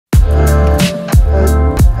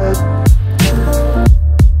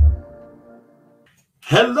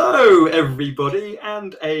everybody,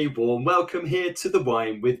 and a warm welcome here to the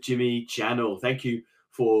Wine with Jimmy channel. Thank you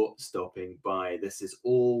for stopping by. This is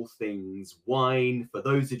all things wine for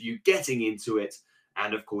those of you getting into it,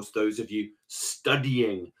 and of course those of you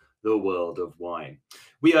studying the world of wine.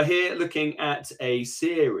 We are here looking at a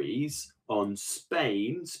series on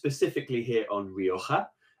Spain, specifically here on Rioja,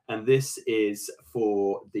 and this is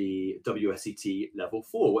for the WSET Level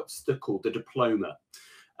 4, what's called the Diploma.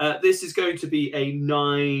 This is going to be a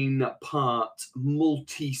 9-part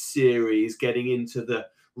multi-series getting into the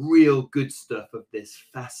real good stuff of this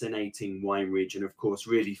fascinating wine region. Of course,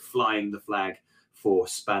 really flying the flag for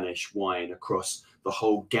Spanish wine across the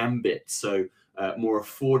whole gambit. So more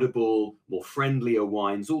affordable, more friendlier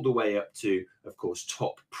wines, all the way up to, of course,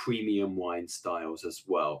 top premium wine styles as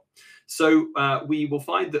well. So we will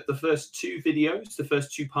find that the first two videos, the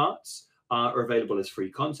first two parts, are available as free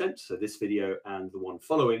content. So this video and the one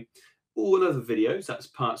following. All other videos, that's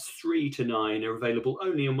parts 3 to 9, are available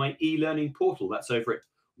only on my e-learning portal. That's over at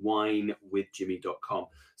winewithjimmy.com.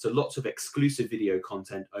 So lots of exclusive video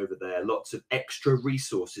content over there, lots of extra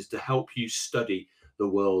resources to help you study the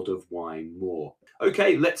world of wine more.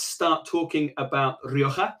 Okay, let's start talking about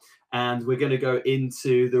Rioja, and we're going to go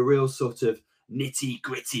into the real sort of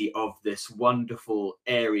nitty-gritty of this wonderful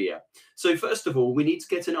area. So first of all, we need to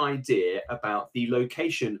get an idea about the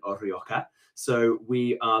location of Rioja. So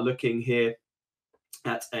we are looking here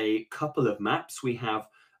at a couple of maps. We have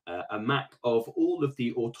a map of all of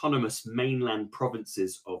the autonomous mainland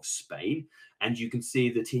provinces of Spain, and you can see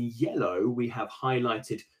that in yellow we have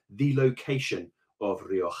highlighted the location of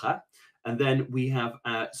Rioja. And then we have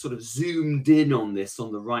sort of zoomed in on this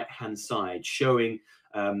on the right-hand side, showing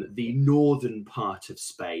the northern part of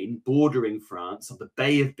Spain, bordering France, on the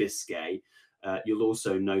Bay of Biscay. You'll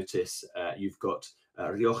also notice you've got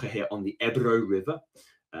Rioja here on the Ebro River,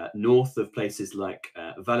 north of places like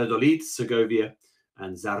Valladolid, Segovia,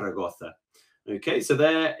 and Zaragoza. Okay, so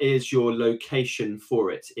there is your location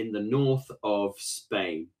for it in the north of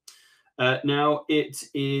Spain. Now, it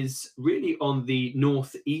is really on the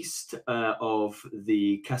northeast of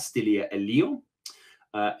the Castilla y Leon.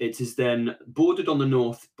 It is then bordered on the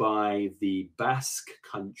north by the Basque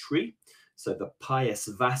country, so the País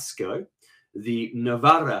Vasco. The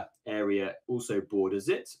Navarra area also borders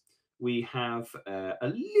it. We have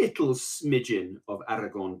a little smidgen of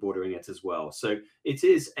Aragon bordering it as well. So it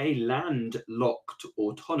is a landlocked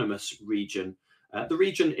autonomous region. The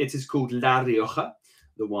region, it is called La Rioja.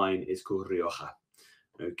 The wine is called Rioja.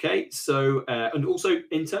 Okay, so, and also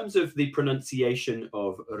in terms of the pronunciation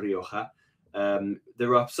of Rioja,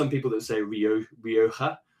 there are some people that say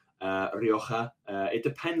Rioja. Rioja. It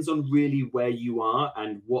depends on really where you are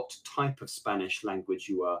and what type of Spanish language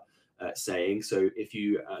you are saying. So if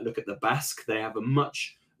you look at the Basque, they have a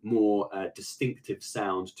much more distinctive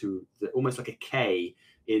sound to almost like a K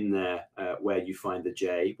in there where you find the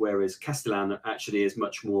J, whereas Castellan actually is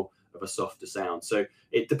much more of a softer sound. So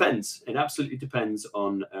it depends. It absolutely depends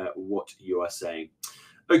on what you are saying.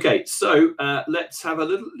 Okay, so let's have a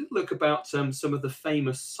little look about some of the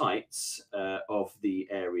famous sites of the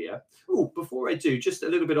area. Oh, before I do, just a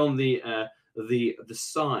little bit on the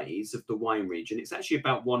size of the wine region. It's actually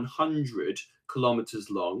about 100 kilometers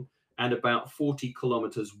long and about 40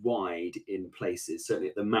 kilometers wide in places, certainly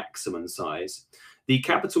at the maximum size. The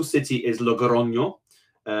capital city is Logroño.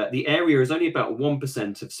 The area is only about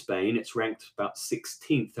 1% of Spain. It's ranked about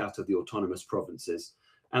 16th out of the autonomous provinces.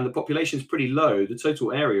 And the population is pretty low. The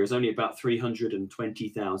total area is only about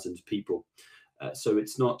 320,000 people. So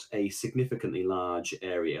it's not a significantly large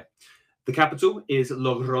area. The capital is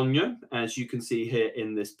Logroño, as you can see here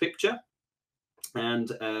in this picture. And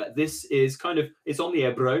this is it's on the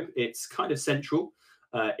Ebro. It's kind of central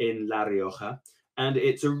in La Rioja. And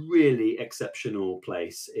it's a really exceptional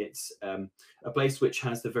place. It's a place which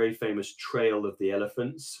has the very famous Trail of the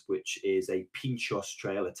Elephants, which is a pinchos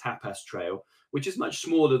trail, a tapas trail, which is much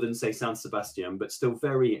smaller than, say, San Sebastian, but still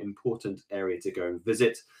very important area to go and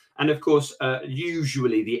visit. And of course,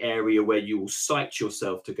 usually the area where you will site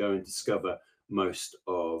yourself to go and discover most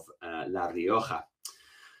of La Rioja.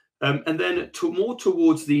 And then more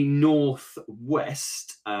towards the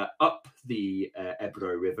northwest, up the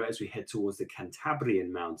Ebro River, as we head towards the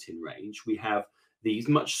Cantabrian mountain range, we have the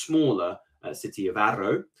much smaller city of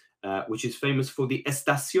Haro, which is famous for the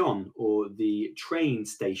Estación, or the train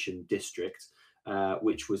station district,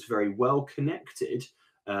 which was very well connected,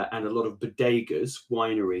 and a lot of bodegas,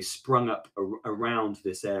 wineries, sprung up around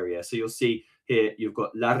this area. So you'll see here you've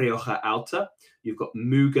got La Rioja Alta, you've got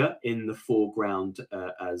Muga in the foreground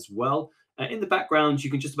as well. In the background, you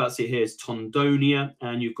can just about see here is Tondonia,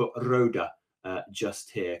 and you've got Roda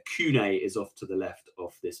just here. Cune is off to the left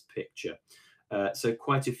of this picture. So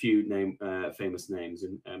quite a few famous names,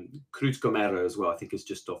 and Cruz Gomero as well, I think, is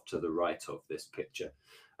just off to the right of this picture.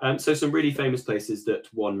 So some really famous places that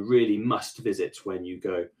one really must visit when you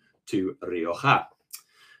go to Rioja.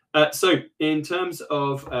 So in terms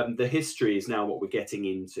of the history is now what we're getting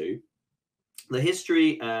into. The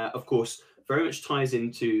history, of course, very much ties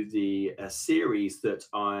into the series that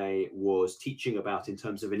I was teaching about in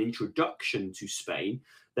terms of an introduction to Spain.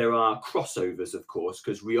 There are crossovers, of course,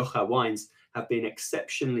 because Rioja wines have been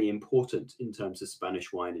exceptionally important in terms of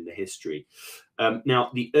Spanish wine in the history.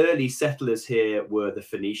 Now, the early settlers here were the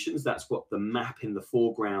Phoenicians. That's what the map in the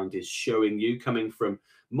foreground is showing you, coming from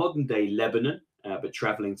modern-day Lebanon, but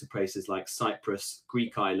traveling to places like Cyprus,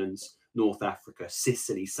 Greek islands, North Africa,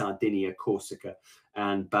 Sicily, Sardinia, Corsica,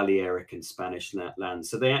 and Balearic and Spanish lands.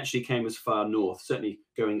 So they actually came as far north, certainly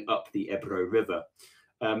going up the Ebro River.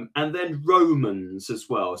 And then Romans as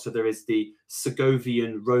well. So there is the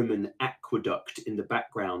Segovian Roman aqueduct in the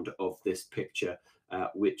background of this picture,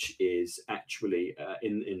 which is actually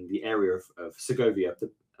in the area of Segovia,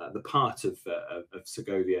 the part of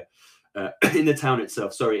Segovia, in the town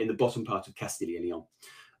itself, sorry, in the bottom part of Castile and Leon.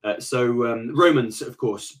 Romans, of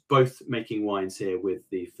course, both making wines here with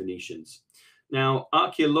the Phoenicians. Now,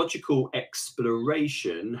 archaeological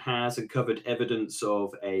exploration has uncovered evidence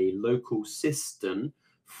of a local cistern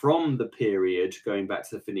from the period going back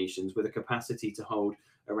to the Phoenicians with a capacity to hold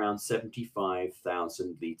around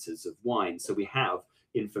 75,000 litres of wine. So we have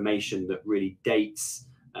information that really dates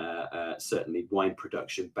certainly wine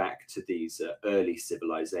production back to these early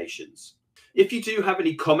civilizations. If you do have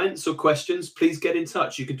any comments or questions, please get in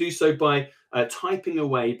touch. You can do so by typing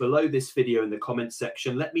away below this video in the comments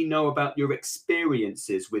section. Let me know about your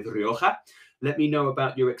experiences with Rioja. Let me know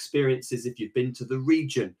about your experiences if you've been to the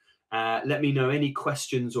region. Let me know any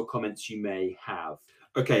questions or comments you may have.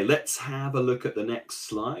 Okay, let's have a look at the next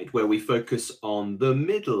slide where we focus on the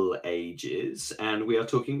Middle Ages, and we are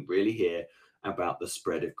talking really here about the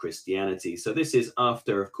spread of Christianity. So this is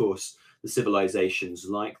after, of course, the civilizations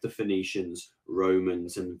like the Phoenicians,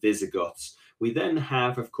 Romans, and Visigoths. We then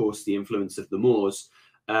have, of course, the influence of the Moors.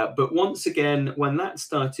 But once again, when that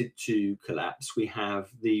started to collapse, we have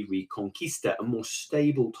the Reconquista and more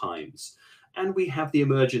stable times. And we have the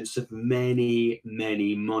emergence of many,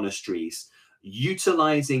 many monasteries,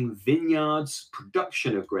 utilizing vineyards,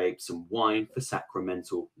 production of grapes and wine for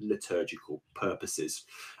sacramental liturgical purposes.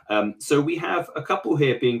 So we have a couple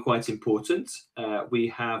here being quite important. We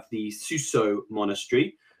have the Suso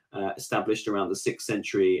monastery, established around the 6th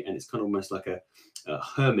century, and it's kind of almost like a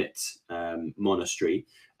hermit monastery.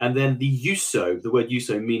 And then the Yuso, the word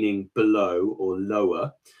Yuso meaning below or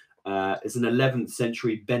lower, is an 11th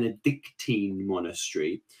century Benedictine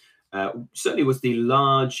monastery. Certainly was the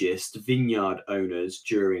largest vineyard owners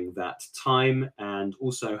during that time, and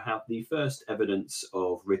also have the first evidence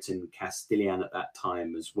of written Castilian at that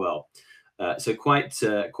time as well. So quite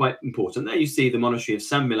important. There you see the monastery of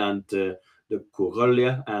San Milan de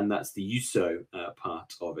Corolla, and that's the Yuso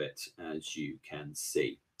part of it, as you can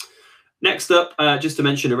see. Next up, just to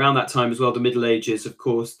mention around that time as well, the Middle Ages, of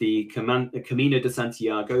course, the Camino de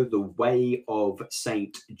Santiago, the Way of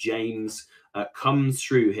St. James, comes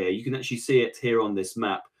through here. You can actually see it here on this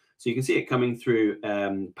map. So you can see it coming through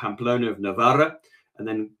Pamplona of Navarra, and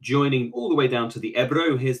then joining all the way down to the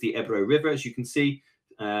Ebro. Here's the Ebro River, as you can see.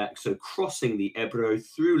 So crossing the Ebro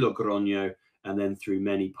through Logroño, and then through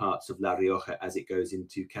many parts of La Rioja as it goes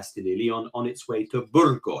into Castile y Leon on its way to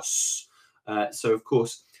Burgos. So, of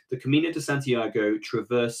course, the Camino de Santiago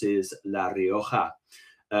traverses La Rioja.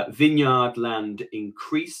 Vineyard land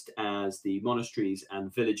increased as the monasteries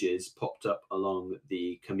and villages popped up along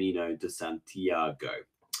the Camino de Santiago.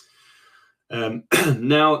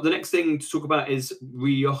 Now, the next thing to talk about is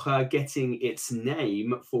Rioja getting its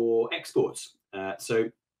name for exports.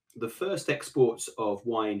 So the first exports of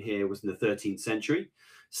wine here was in the 13th century,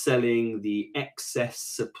 selling the excess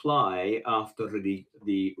supply after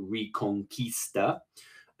the Reconquista,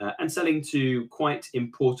 and selling to quite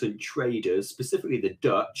important traders, specifically the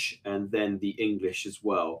Dutch and then the English as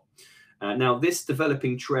well. Now, this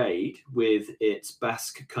developing trade with its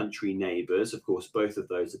Basque country neighbours, of course, both of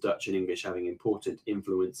those, the Dutch and English, having important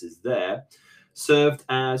influences there, served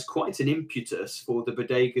as quite an impetus for the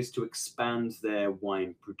bodegas to expand their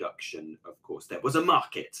wine production. Of course, there was a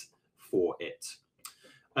market for it.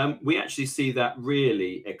 We actually see that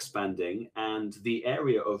really expanding, and the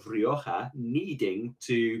area of Rioja needing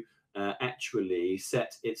to actually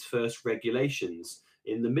set its first regulations.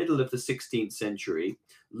 In the middle of the 16th century,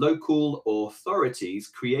 local authorities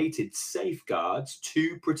created safeguards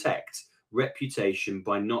to protect reputation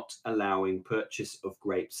by not allowing purchase of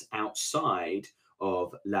grapes outside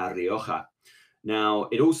of La Rioja. Now,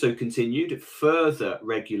 it also continued further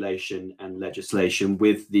regulation and legislation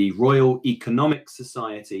with the Royal Economic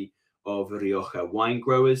Society of Rioja Wine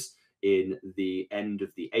Growers in the end of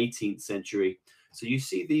the 18th century. So you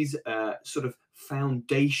see these sort of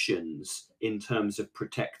foundations in terms of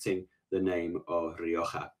protecting the name of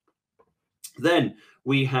Rioja. Then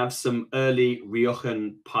we have some early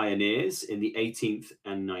Riojan pioneers in the 18th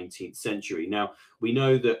and 19th century. Now, we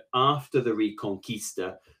know that after the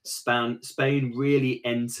Reconquista, Spain really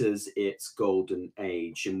enters its golden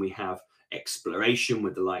age, and we have exploration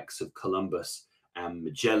with the likes of Columbus and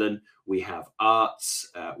Magellan. We have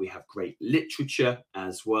arts, we have great literature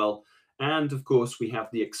as well. And of course, we have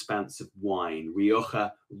the expanse of wine,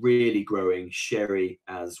 Rioja really growing, sherry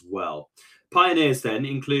as well. Pioneers then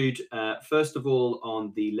include, first of all,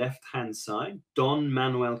 on the left-hand side, Don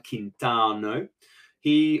Manuel Quintano.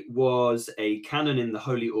 He was a canon in the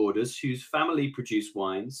Holy Orders whose family produced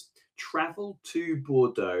wines, traveled to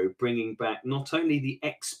Bordeaux, bringing back not only the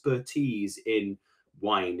expertise in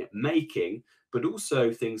wine making, but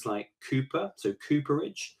also things like cooper, so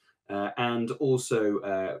cooperage, and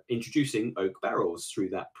also introducing oak barrels through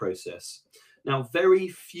that process. Now, very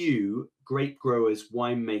few grape growers,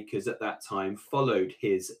 winemakers at that time followed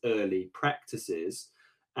his early practices,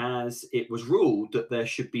 as it was ruled that there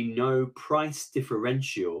should be no price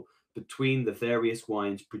differential between the various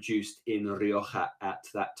wines produced in Rioja at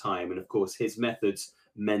that time. And of course, his methods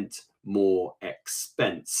meant more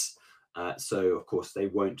expense. So, of course, they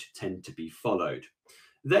won't tend to be followed.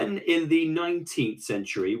 Then in the 19th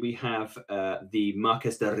century, we have the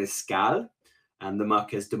Marques de Riscal and the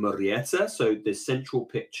Marques de Murrieta, so the central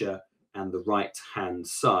picture and the right-hand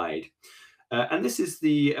side. And this is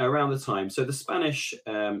around the time, so the Spanish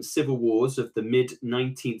civil wars of the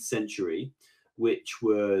mid-19th century, which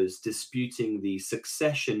was disputing the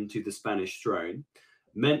succession to the Spanish throne,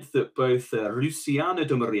 meant that both Luciano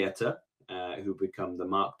de Murrieta, who become the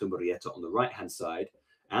Marc de Murrieta on the right-hand side,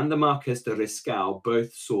 and the Marques de Riscal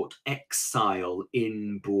both sought exile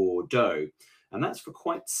in Bordeaux. And that's for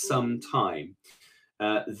quite some time.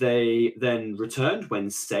 They then returned when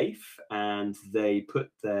safe, and they put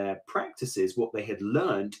their practices, what they had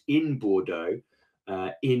learned in Bordeaux,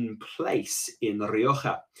 in place in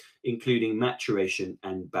Rioja, including maturation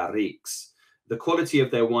and barriques. The quality of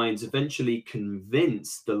their wines eventually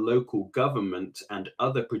convinced the local government and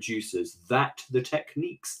other producers that the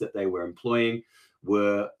techniques that they were employing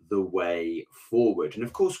were the way forward. And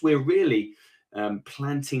of course, we're really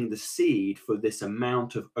planting the seed for this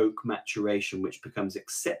amount of oak maturation, which becomes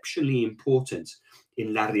exceptionally important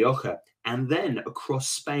in La Rioja and then across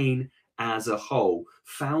Spain as a whole,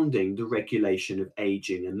 founding the regulation of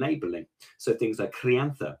aging and labeling. So things like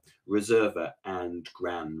Crianza, Reserva, and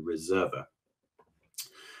Gran Reserva.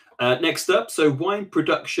 Next up, so wine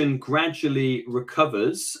production gradually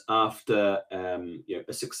recovers after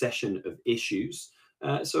a succession of issues.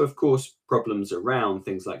 So, of course, problems around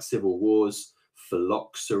things like civil wars,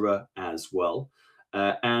 phylloxera as well.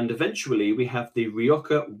 And eventually we have the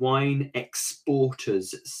Rioja Wine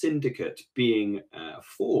Exporters Syndicate being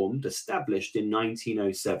established in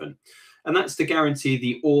 1907. And that's to guarantee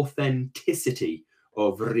the authenticity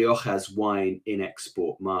of Rioja's wine in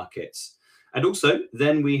export markets. And also,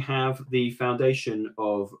 then we have the foundation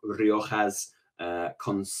of Rioja's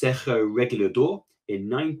Consejo Regulador in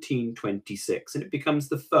 1926, and it becomes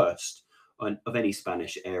the first of any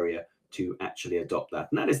Spanish area to actually adopt that.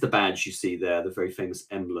 And that is the badge you see there, the very famous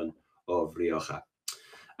emblem of Rioja.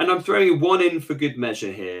 And I'm throwing one in for good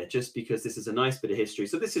measure here, just because this is a nice bit of history.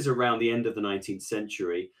 So this is around the end of the 19th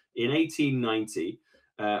century. In 1890,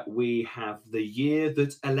 we have the year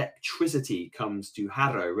that electricity comes to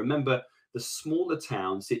Haro. Remember, the smaller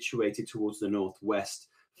town situated towards the northwest,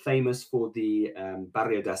 famous for the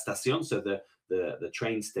Barrio de Estación, so the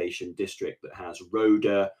train station district that has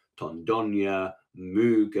Roda, Tondoña,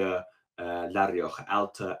 Muga, La Rioja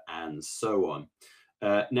Alta, and so on.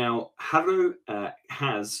 Now, Haro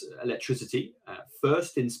has electricity,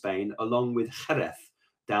 first in Spain, along with Jerez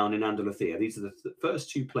down in Andalusia. These are the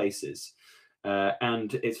first two places.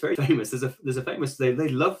 And it's very famous. There's a famous, they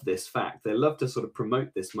love this fact. They love to sort of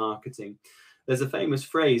promote this marketing. There's a famous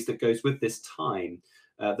phrase that goes with this time.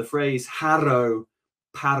 The phrase Haro,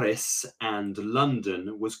 Paris, and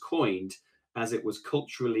London was coined as it was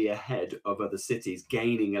culturally ahead of other cities,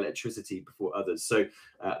 gaining electricity before others. So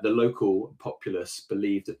the local populace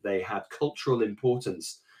believed that they had cultural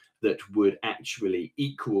importance that would actually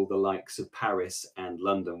equal the likes of Paris and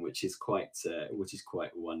London, which is quite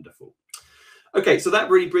wonderful. Okay, so that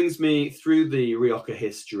really brings me through the Rioja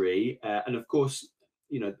history, and of course,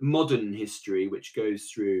 modern history, which goes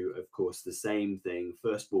through, of course, the same thing: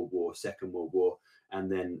 First World War, Second World War, and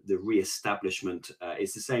then the re-establishment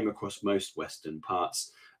is the same across most Western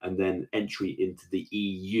parts, and then entry into the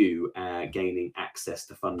EU, gaining access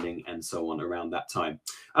to funding and so on around that time.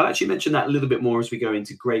 I'll actually mention that a little bit more as we go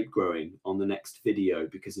into grape growing on the next video,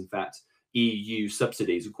 because in fact, EU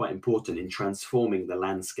subsidies are quite important in transforming the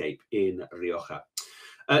landscape in Rioja.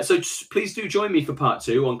 So please do join me for part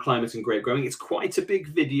 2 on climate and grape growing. It's quite a big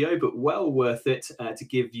video, but well worth it to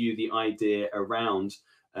give you the idea around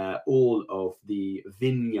all of the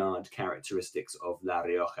vineyard characteristics of La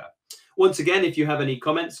Rioja. Once again, if you have any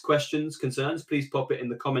comments, questions, concerns, please pop it in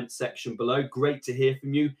the comments section below. Great to hear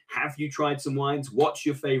from you. Have you tried some wines? What's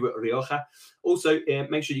your favorite Rioja? Also,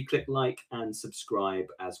 make sure you click like and subscribe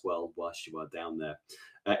as well whilst you are down there.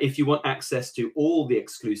 If you want access to all the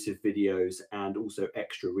exclusive videos and also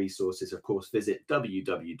extra resources, of course, visit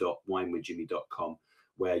www.winewithjimmy.com,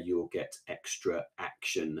 where you'll get extra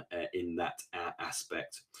action in that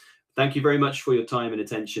aspect. Thank you very much for your time and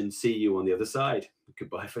attention. See you on the other side.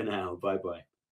 Goodbye for now. Bye-bye.